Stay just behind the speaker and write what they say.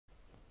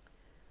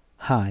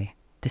Hi,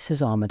 this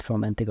is Ahmed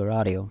from Integer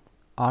Audio.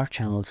 Our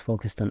channel is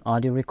focused on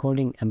audio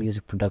recording and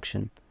music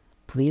production.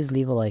 Please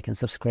leave a like and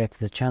subscribe to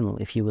the channel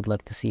if you would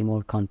like to see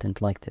more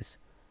content like this.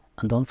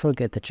 And don't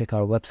forget to check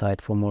our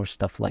website for more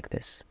stuff like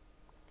this.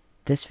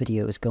 This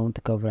video is going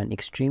to cover an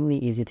extremely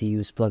easy to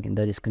use plugin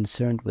that is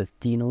concerned with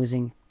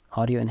denoising,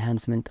 audio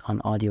enhancement,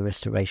 and audio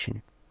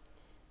restoration.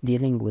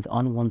 Dealing with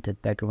unwanted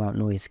background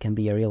noise can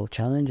be a real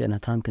challenge and a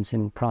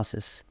time-consuming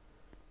process.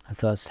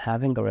 Thus,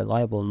 having a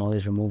reliable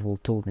noise removal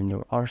tool in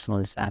your arsenal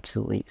is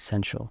absolutely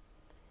essential.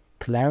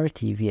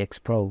 Clarity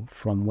VX Pro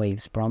from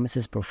Waves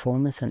promises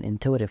performance and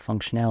intuitive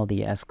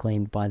functionality as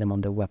claimed by them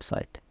on their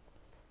website.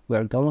 We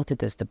are going to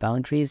test the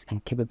boundaries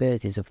and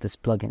capabilities of this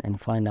plugin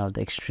and find out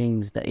the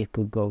extremes that it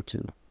could go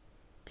to.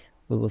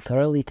 We will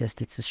thoroughly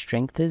test its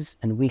strengths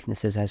and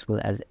weaknesses as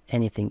well as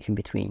anything in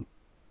between.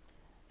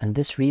 In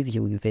this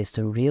review, we based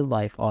on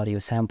real-life audio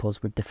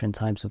samples with different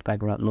types of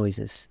background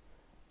noises.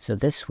 So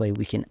this way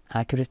we can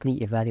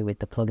accurately evaluate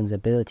the plugin's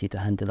ability to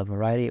handle a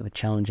variety of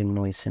challenging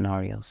noise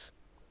scenarios.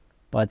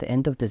 By the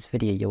end of this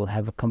video, you will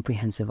have a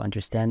comprehensive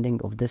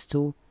understanding of this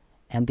tool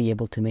and be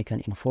able to make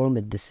an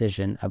informed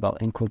decision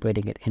about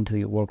incorporating it into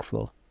your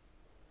workflow.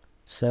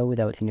 So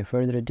without any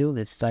further ado,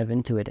 let's dive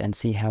into it and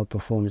see how it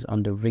performs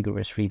under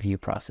rigorous review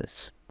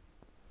process.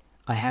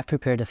 I have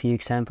prepared a few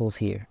examples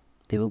here.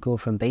 They will go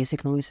from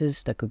basic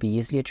noises that could be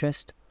easily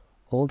addressed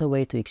all the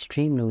way to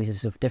extreme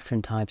noises of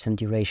different types and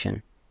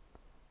duration.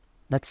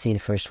 Let's see the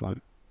first one.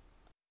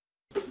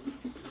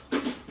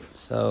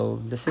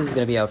 So this is going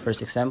to be our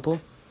first example.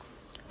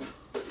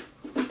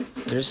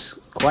 There's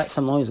quite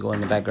some noise going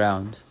in the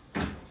background,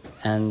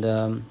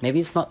 and maybe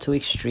it's not too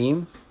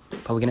extreme,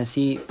 but we're going to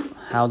see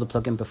how the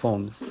plugin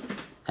performs,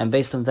 and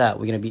based on that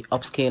we're going to be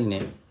upscaling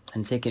it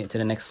and taking it to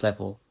the next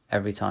level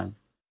every time.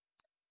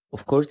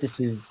 Of course this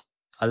is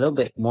a little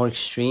bit more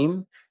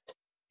extreme,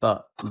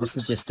 but this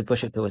is just to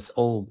push it to its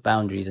old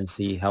boundaries and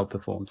see how it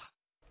performs.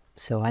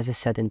 So as I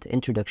said in the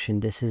introduction,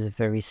 this is a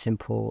very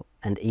simple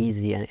and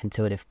easy and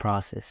intuitive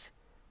process.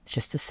 It's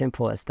just as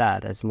simple as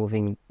that, as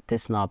moving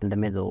this knob in the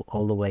middle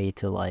all the way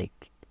to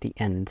like the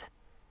end.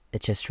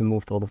 It just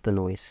removed all of the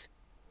noise.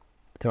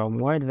 There are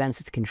more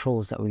advanced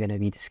controls that we're going to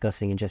be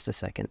discussing in just a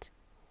second.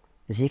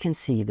 As you can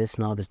see, this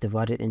knob is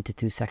divided into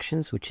two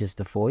sections, which is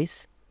the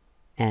voice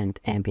and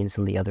ambience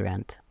on the other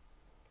end.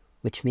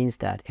 Which means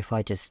that if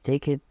I just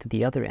take it to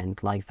the other end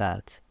like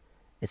that,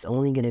 it's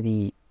only going to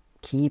be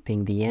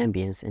keeping the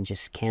ambience and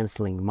just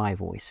cancelling my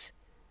voice.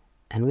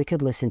 And we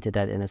could listen to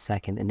that in a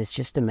second, and it's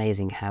just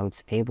amazing how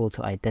it's able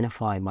to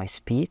identify my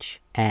speech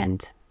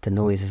and the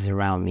noises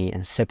around me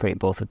and separate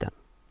both of them.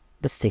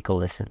 Let's take a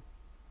listen.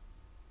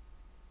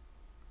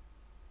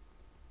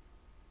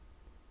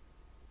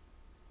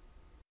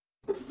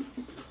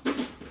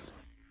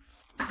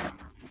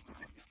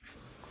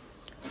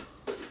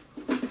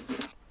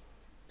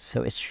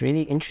 So it's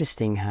really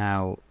interesting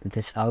how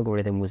this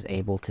algorithm was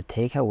able to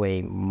take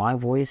away my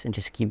voice and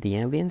just keep the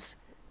ambience.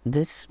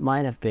 This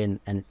might have been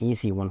an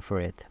easy one for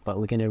it, but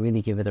we're going to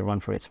really give it a run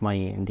for its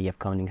money in the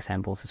upcoming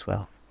samples as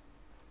well.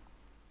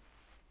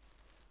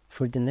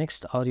 For the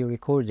next audio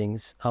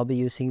recordings, I'll be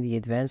using the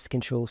advanced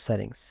control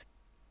settings.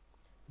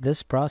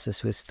 This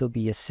process will still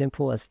be as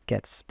simple as it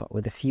gets, but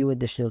with a few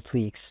additional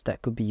tweaks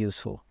that could be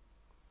useful.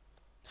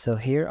 So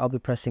here I'll be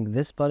pressing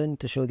this button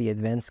to show the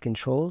advanced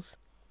controls,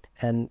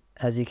 and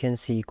as you can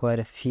see, quite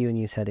a few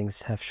new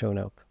settings have shown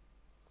up.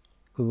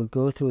 We will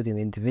go through them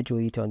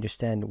individually to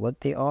understand what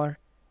they are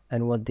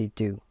and what they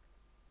do.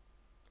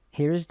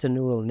 Here is the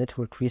neural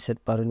network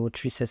reset button,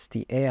 which resets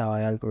the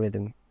AI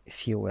algorithm,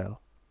 if you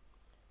will,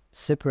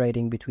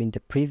 separating between the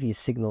previous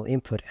signal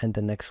input and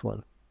the next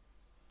one.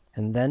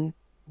 And then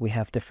we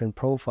have different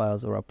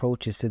profiles or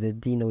approaches to the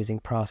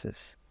denoising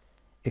process.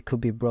 It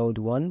could be broad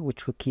 1,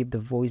 which will keep the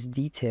voice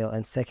detail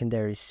and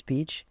secondary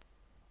speech,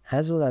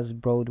 as well as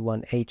broad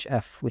 1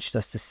 HF, which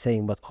does the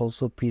same but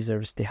also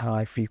preserves the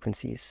high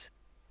frequencies.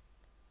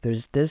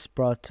 There's this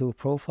broad 2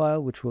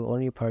 profile, which will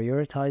only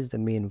prioritize the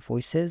main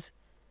voices,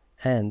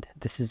 and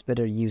this is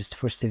better used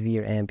for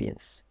severe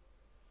ambience.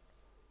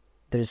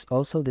 There's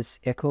also this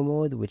echo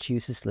mode, which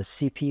uses less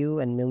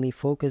CPU and mainly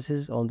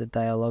focuses on the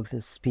dialogues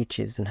and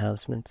speeches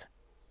enhancement.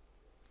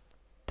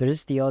 There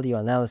is the audio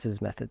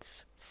analysis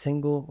methods,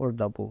 single or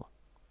double.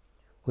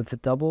 With the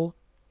double,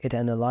 it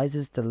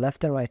analyzes the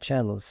left and right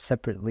channels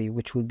separately,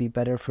 which would be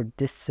better for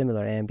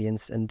dissimilar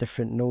ambience and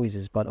different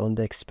noises, but on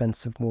the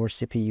expense of more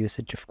CPU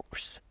usage, of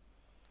course.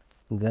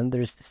 And then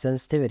there's the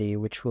sensitivity,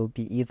 which will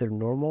be either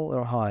normal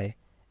or high,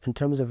 in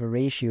terms of a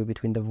ratio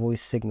between the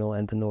voice signal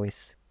and the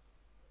noise.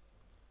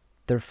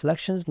 The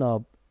reflections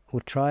knob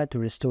will try to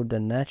restore the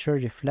natural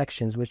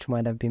reflections which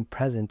might have been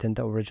present in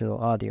the original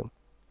audio.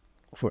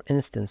 For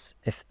instance,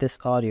 if this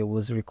audio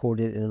was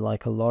recorded in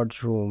like a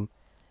large room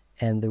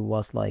and there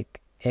was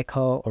like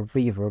echo or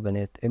reverb in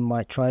it, it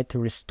might try to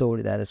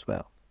restore that as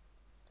well.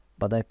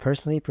 But I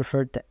personally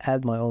prefer to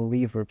add my own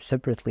reverb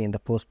separately in the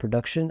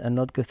post-production and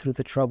not go through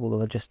the trouble of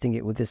adjusting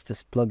it with this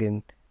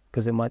plugin,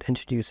 because it might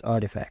introduce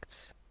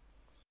artifacts.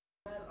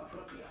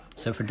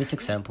 So for this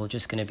example,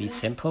 just going to be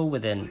simple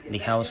within the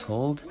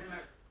household.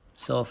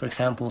 So for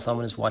example,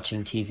 someone is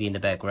watching TV in the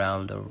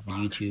background or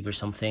YouTube or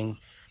something,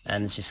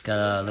 and it's just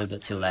kinda a little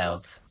bit too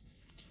loud.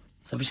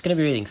 So I'm just gonna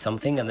be reading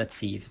something and let's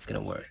see if it's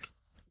gonna work.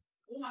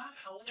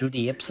 Through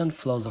the ebbs and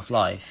flows of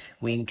life,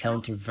 we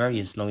encounter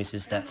various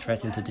noises that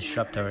threaten to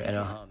disrupt our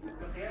inner harmony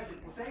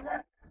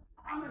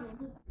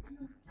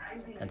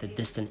and the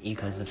distant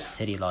echoes of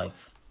city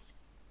life.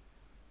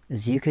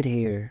 As you could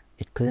hear,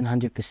 it couldn't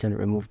 100%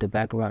 remove the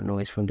background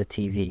noise from the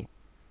TV.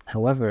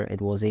 However,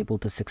 it was able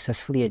to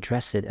successfully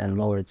address it and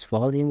lower its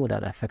volume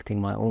without affecting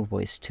my own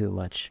voice too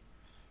much.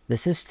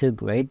 This is still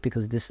great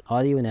because this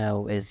audio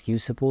now is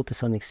usable to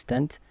some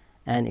extent,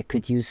 and it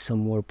could use some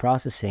more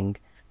processing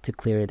to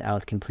clear it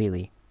out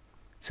completely.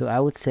 So I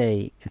would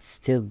say it's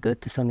still good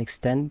to some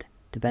extent,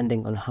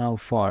 depending on how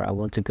far I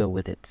want to go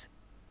with it.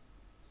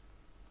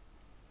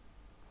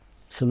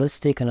 So let's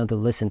take another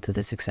listen to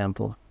this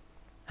example.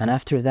 And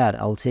after that,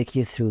 I'll take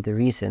you through the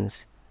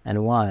reasons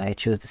and why I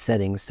chose the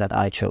settings that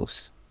I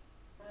chose.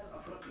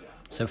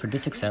 So for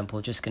this example,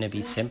 just going to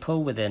be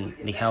simple within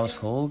the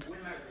household.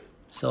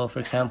 So for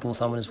example,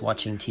 someone is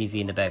watching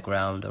TV in the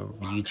background or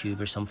YouTube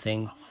or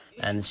something,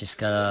 and it's just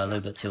kinda a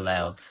little bit too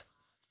loud.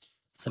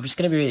 So I'm just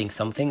gonna be reading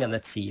something and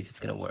let's see if it's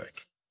gonna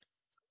work.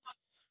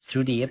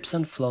 Through the ebbs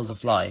and flows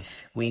of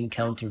life, we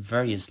encounter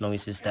various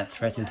noises that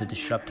threaten to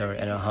disrupt our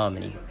inner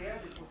harmony.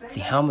 The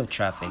hum of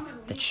traffic,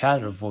 the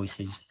chatter of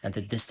voices, and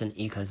the distant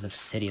echoes of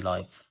city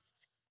life.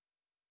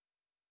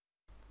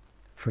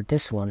 For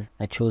this one,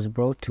 I chose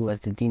Broad 2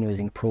 as the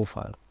denoising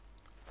profile,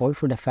 or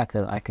for the fact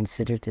that I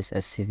considered this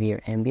as severe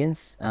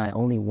ambience and I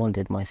only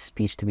wanted my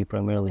speech to be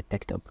primarily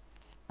picked up,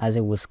 as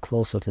it was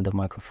closer to the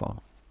microphone.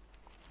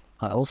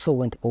 I also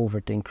went over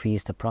to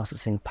increase the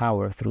processing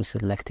power through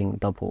selecting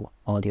double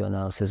audio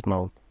analysis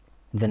mode.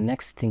 The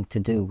next thing to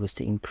do was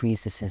to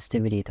increase the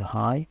sensitivity to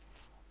high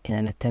in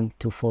an attempt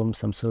to form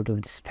some sort of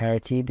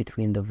disparity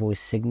between the voice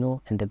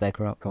signal and the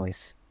background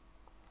noise.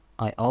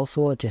 I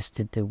also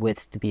adjusted the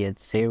width to be at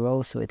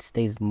 0 so it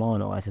stays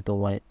mono as I don't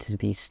want it to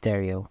be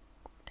stereo.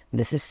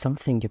 This is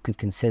something you could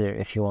consider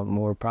if you want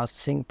more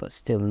processing but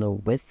still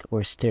no width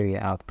or stereo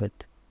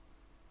output.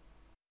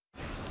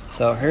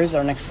 So here's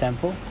our next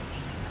sample.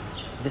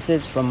 This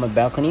is from a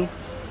balcony.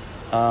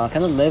 I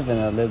kind of live in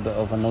a little bit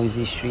of a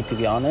noisy street, to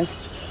be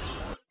honest.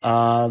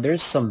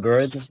 There's some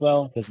birds as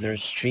well, because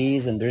there's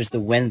trees and there's the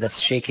wind that's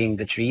shaking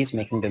the trees,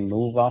 making them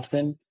move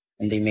often,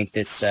 and they make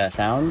this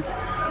sound.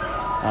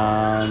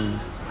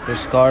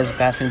 There's cars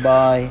passing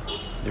by.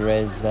 There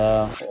is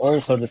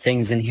all sort of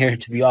things in here,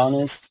 to be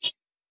honest.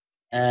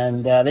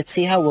 And let's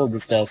see how well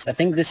this does. I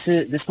think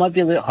this might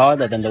be a little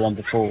harder than the one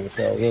before,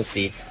 so we'll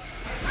see.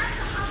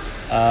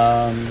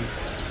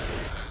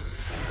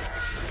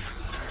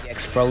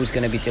 X Pro is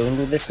going to be dealing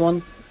with this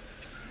one.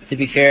 To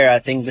be fair, I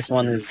think this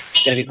one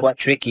is going to be quite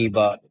tricky,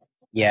 but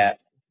yeah.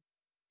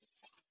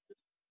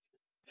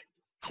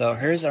 So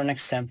here's our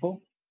next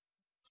sample.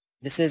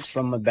 This is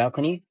from a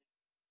balcony.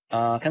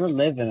 I kind of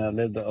live in a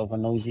little bit of a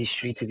noisy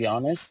street, to be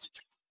honest.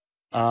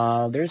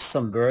 There's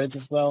some birds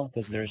as well,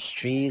 because there's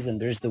trees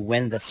and there's the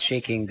wind that's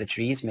shaking the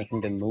trees,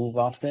 making them move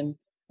often,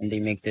 and they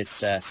make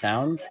this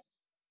sound.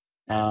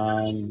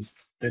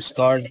 There's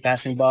cars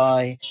passing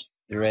by.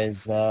 There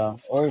is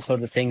all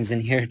sort of things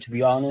in here, to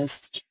be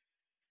honest.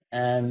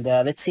 And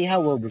let's see how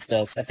well this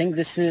does. I think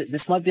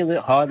this might be a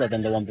little harder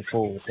than the one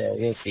before, so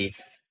we'll see.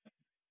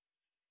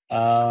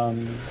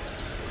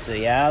 So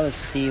yeah, let's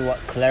see what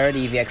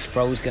clarity VX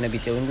Pro is going to be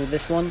doing with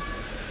this one.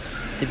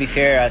 To be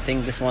fair, I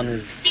think this one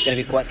is going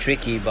to be quite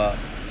tricky, but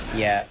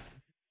yeah.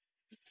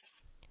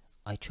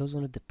 I chose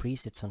one of the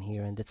presets on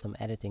here and did some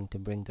editing to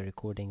bring the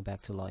recording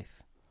back to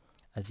life.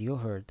 As you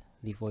heard,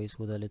 the voice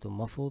was a little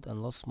muffled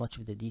and lost much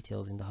of the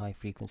details in the high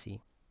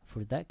frequency.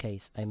 For that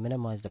case, I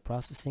minimized the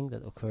processing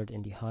that occurred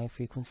in the high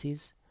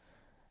frequencies,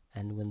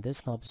 and when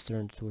this knob is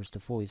turned towards the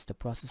voice, the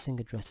processing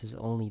addresses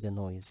only the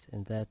noise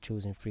in that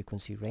chosen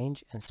frequency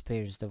range and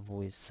spares the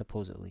voice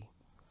supposedly.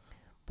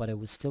 But it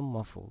was still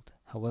muffled.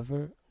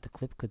 However, the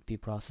clip could be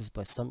processed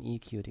by some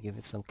EQ to give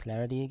it some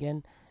clarity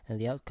again, and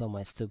the outcome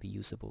might still be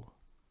usable.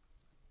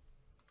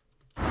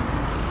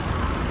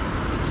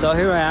 So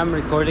here I am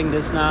recording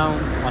this now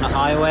on a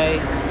highway.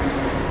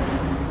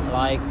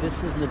 Like,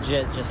 this is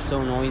legit just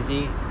so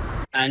noisy.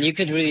 And you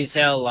could really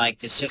tell, like,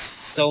 there's just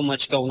so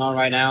much going on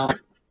right now.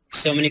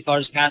 So many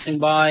cars passing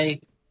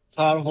by,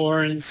 car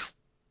horns.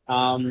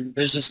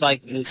 There's just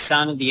like the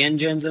sound of the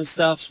engines and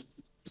stuff.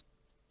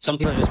 Some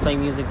people are just playing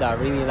music that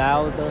are really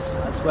loud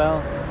as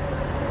well.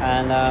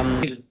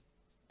 And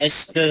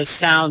it's the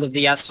sound of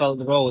the asphalt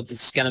road.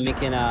 It's gonna make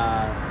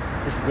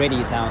this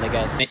gritty sound, I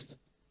guess.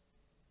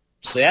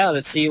 So yeah,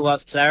 let's see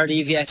what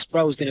Clarity VX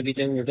Pro is gonna be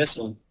doing with this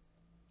one.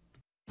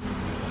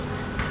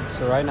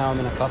 So right now I'm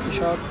in a coffee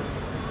shop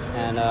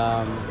and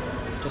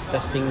just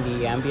testing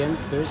the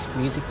ambience. There's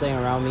music playing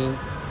around me,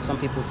 some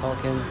people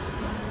talking,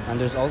 and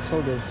there's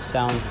also the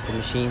sounds of the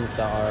machines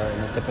that are in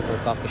a typical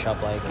coffee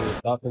shop, like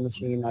a coffee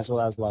machine, as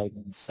well as like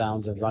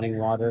sounds of running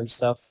water and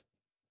stuff.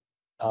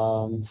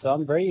 So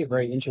I'm very,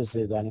 very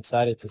interested and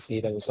excited to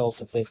see the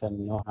results of this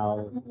and know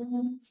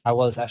how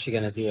well it's actually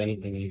gonna do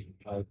anything.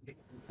 Like,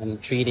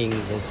 and treating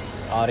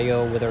this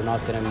audio, whether or not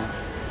it's gonna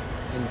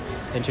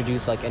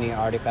introduce like any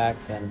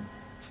artifacts, and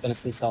it's gonna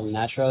still sound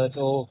natural at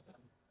all.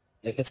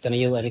 If it's gonna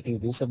yield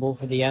anything usable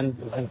for the end,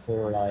 looking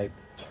for like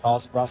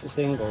post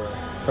processing or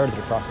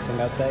further processing,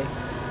 I'd say.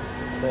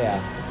 So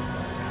yeah.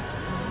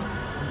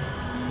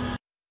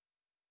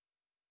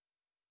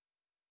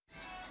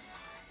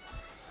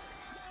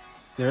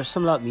 There is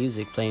some loud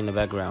music playing in the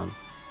background.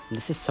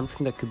 This is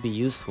something that could be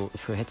useful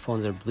if your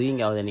headphones are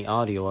bleeding out any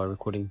audio while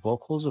recording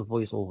vocals or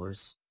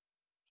voiceovers.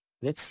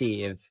 Let's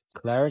see if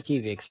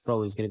Clarity VX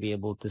Pro is going to be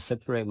able to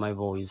separate my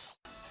voice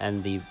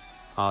and the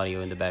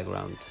audio in the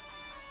background.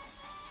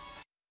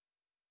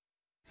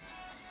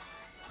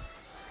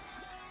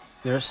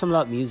 There is some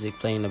loud music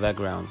playing in the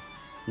background.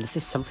 This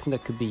is something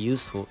that could be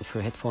useful if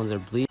your headphones are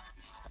bleeding.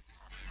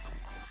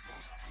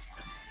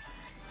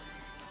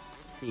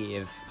 Let's see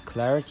if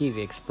Clarity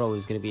VX Pro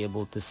is going to be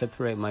able to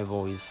separate my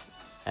voice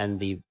and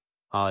the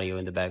audio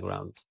in the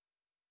background.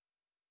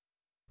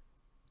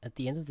 At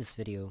the end of this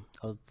video,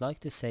 I would like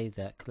to say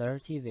that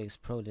Clarity VX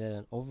Pro did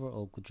an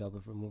overall good job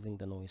of removing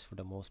the noise for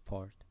the most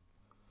part.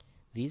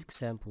 These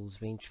examples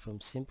range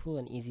from simple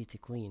and easy to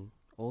clean,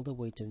 all the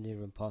way to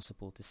near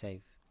impossible to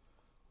save,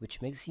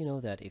 which makes you know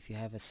that if you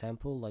have a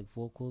sample like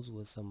vocals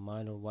with some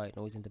minor white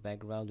noise in the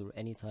background or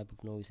any type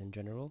of noise in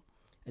general,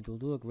 it will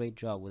do a great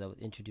job without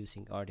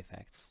introducing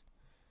artifacts.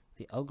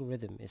 The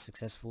algorithm is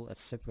successful at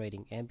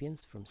separating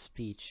ambience from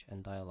speech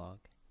and dialogue.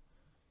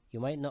 You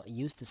might not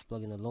use this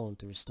plugin alone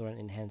to restore and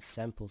enhance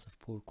samples of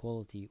poor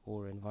quality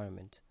or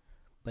environment,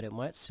 but it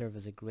might serve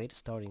as a great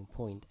starting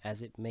point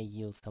as it may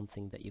yield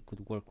something that you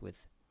could work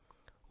with.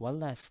 One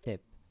last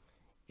tip: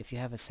 if you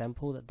have a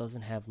sample that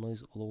doesn't have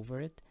noise all over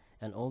it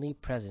and only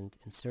present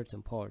in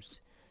certain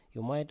parts,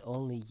 you might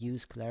only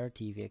use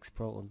Clarity VX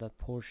Pro on that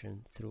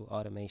portion through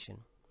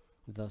automation.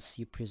 Thus,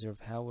 you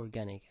preserve how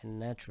organic and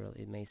natural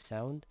it may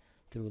sound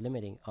through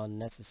limiting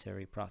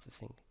unnecessary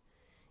processing.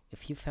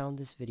 If you found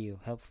this video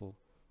helpful,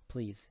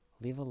 please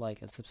leave a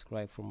like and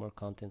subscribe for more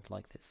content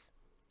like this.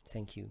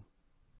 Thank you.